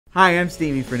Hi, I'm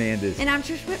Stevie Fernandez. And I'm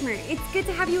Trish Whitmer. It's good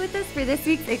to have you with us for this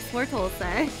week's Explore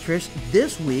Tulsa. Trish,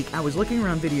 this week I was looking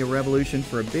around Video Revolution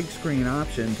for a big screen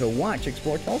option to watch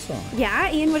Explore Tulsa on. Yeah,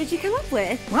 Ian, what did you come up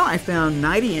with? Well, I found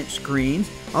 90-inch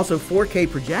screens, also 4K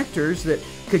projectors that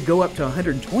could go up to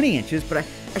 120 inches, but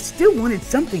I still wanted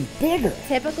something bigger.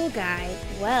 Typical guy.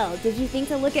 Well, did you think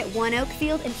to look at One Oak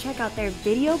Field and check out their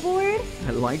video board?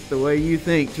 I like the way you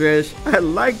think, Trish. I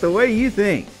like the way you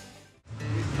think.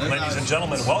 Ladies and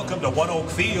gentlemen, welcome to One Oak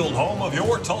Field, home of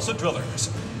your Tulsa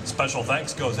Drillers. Special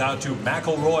thanks goes out to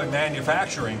McElroy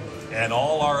Manufacturing and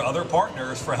all our other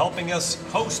partners for helping us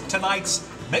host tonight's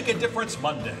Make a Difference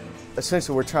Monday.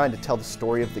 Essentially, we're trying to tell the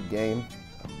story of the game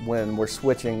when we're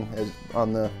switching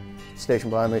on the station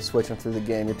behind me, switching through the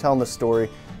game. You're telling the story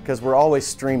because we're always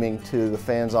streaming to the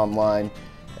fans online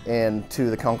and to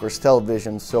the concourse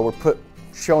television, so we're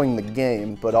showing the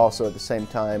game, but also at the same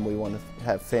time we want to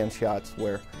have fan shots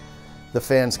where the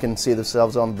fans can see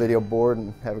themselves on the video board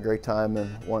and have a great time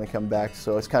and want to come back.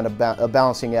 So it's kind of a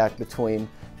balancing act between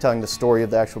telling the story of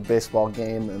the actual baseball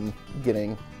game and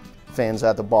getting fans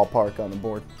at the ballpark on the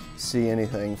board. See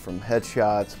anything from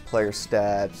headshots, player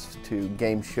stats, to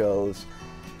game shows,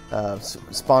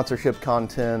 sponsorship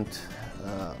content.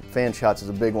 Fan shots is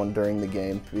a big one during the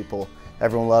game.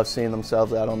 Everyone loves seeing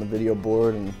themselves out on the video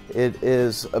board, and it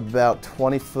is about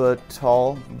 20 foot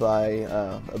tall by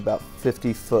about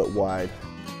 50 foot wide.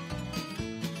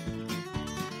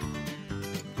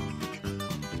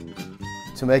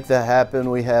 To make that happen,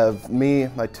 we have me,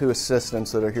 my two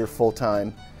assistants that are here full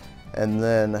time, and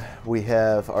then we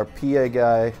have our PA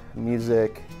guy,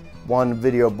 music, one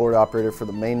video board operator for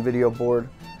the main video board.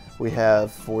 We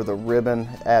have for the ribbon,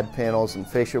 ad panels, and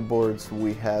fascia boards,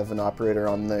 we have an operator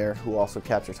on there who also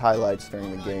captures highlights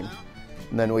during the game.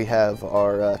 And then we have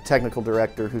our technical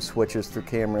director who switches through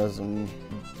cameras and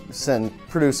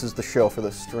produces the show for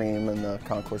the stream and the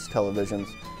concourse televisions.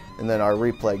 And then our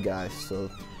replay guys.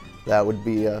 So that would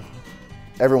be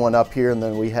everyone up here, and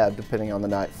then we have, depending on the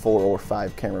night, 4 or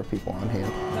 5 camera people on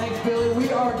hand. Thanks, Billy.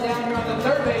 We are down here on the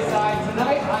third base side.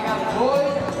 Tonight, I got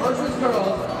boys versus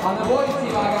girls. On the boys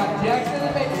team, I got Jackson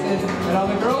and Mason, and on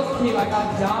the girls team, I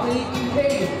got Dominique and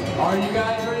Katie. Are you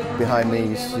guys ready? Behind me,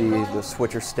 you see the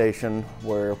switcher station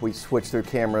where we switch through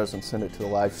cameras and send it to the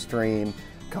live stream,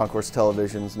 concourse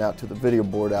televisions, and out to the video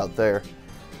board out there.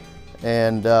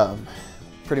 And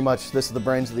pretty much this is the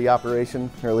brains of the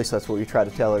operation, or at least that's what we try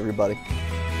to tell everybody.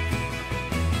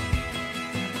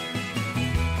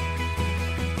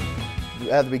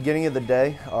 At the beginning of the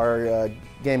day, our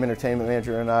game entertainment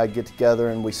manager and I get together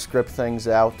and we script things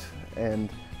out,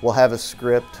 and we'll have a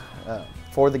script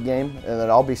for the game, and then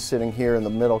I'll be sitting here in the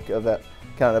middle of it,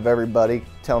 kind of everybody,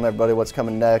 telling everybody what's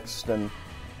coming next, and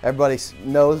everybody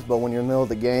knows, but when you're in the middle of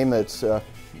the game, it's a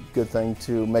good thing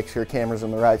to make sure your camera's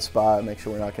in the right spot, make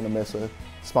sure we're not going to miss a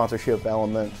sponsorship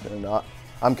element, and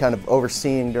I'm kind of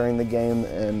overseeing during the game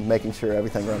and making sure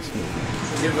everything runs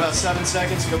smoothly. Give about 7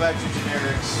 seconds, go back to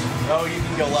generics. Oh, you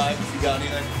can go live if you got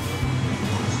anything.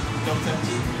 No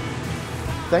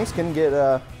offense. Things can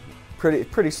get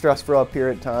pretty stressful up here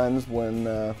at times when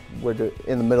we're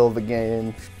in the middle of the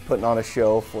game, putting on a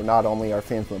show for not only our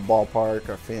fans in the ballpark,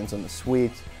 our fans in the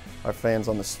suites, our fans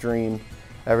on the stream,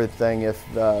 everything. If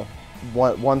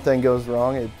one thing goes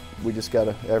wrong, we just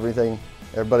gotta,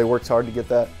 everybody works hard to get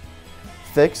that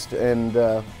fixed,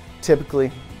 and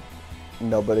typically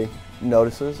nobody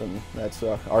notices, and that's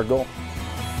our goal.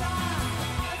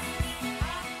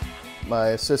 My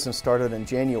assistant started in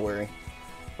January.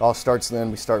 It all starts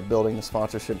then. We start building the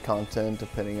sponsorship content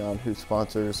depending on who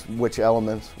sponsors which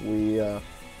elements. We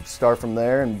start from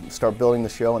there and start building the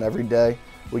show, and every day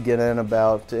we get in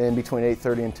between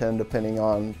 8:30 and 10 depending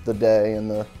on the day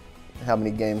and how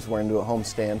many games we're into a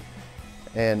homestand,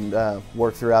 and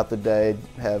work throughout the day,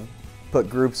 put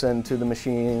groups into the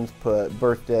machines, put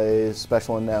birthdays,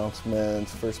 special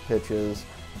announcements, first pitches.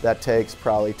 That takes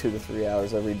probably 2 to 3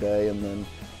 hours every day, and then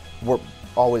we're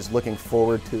always looking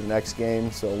forward to the next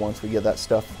game, so once we get that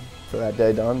stuff for that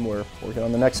day done, we're working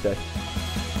on the next day.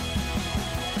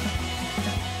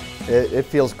 It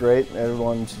feels great.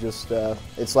 Everyone's just,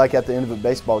 it's like at the end of a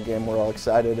baseball game, we're all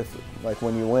excited. Like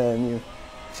when you win, you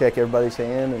shake everybody's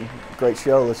hand, and great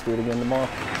show, let's do it again tomorrow.